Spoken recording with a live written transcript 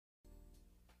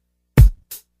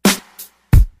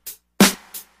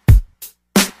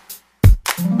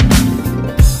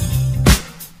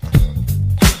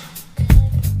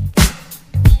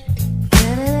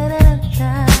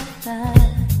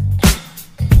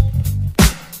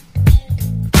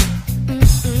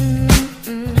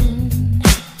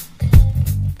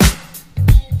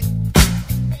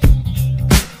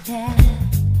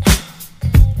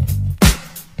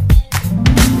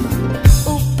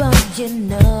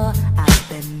sure I've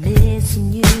been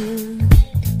missing you.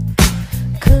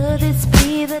 Could this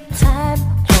be the time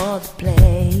or the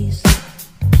place?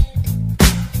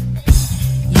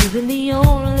 You've been the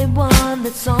only one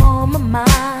that's on my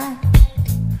mind.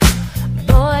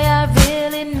 Boy, I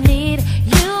really need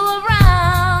you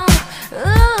around.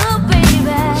 Ooh,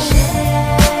 baby,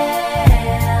 share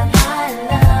my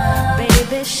love.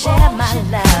 Baby, share my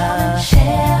love.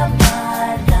 Share my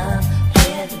love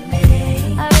with me.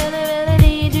 I really, really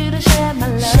need you to share my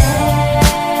love.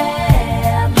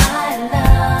 Share my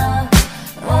love.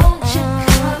 Won't you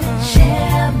come and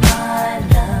share my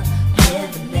love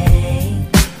with me?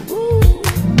 Ooh.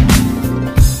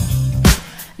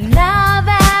 Now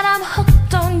that I'm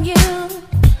hooked on you,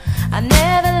 I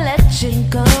never let you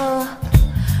go.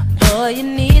 Boy, you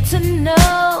need to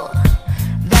know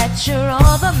that you're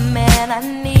all the man I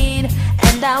need,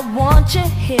 and I want you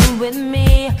here with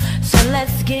me. So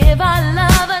let's give our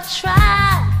love a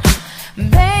try.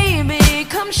 Baby,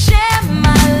 come share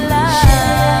my love.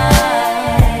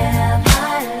 Share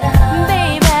my love.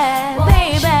 Baby,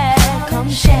 baby, come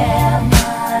share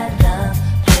my love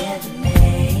with me.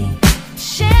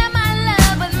 Share my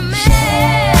love with me.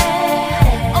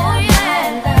 Oh yeah,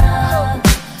 love.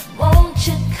 Won't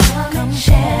you come and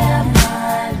share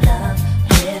my love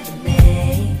with me?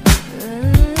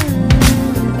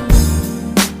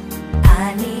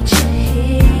 I need you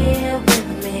here with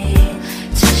me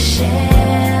to share.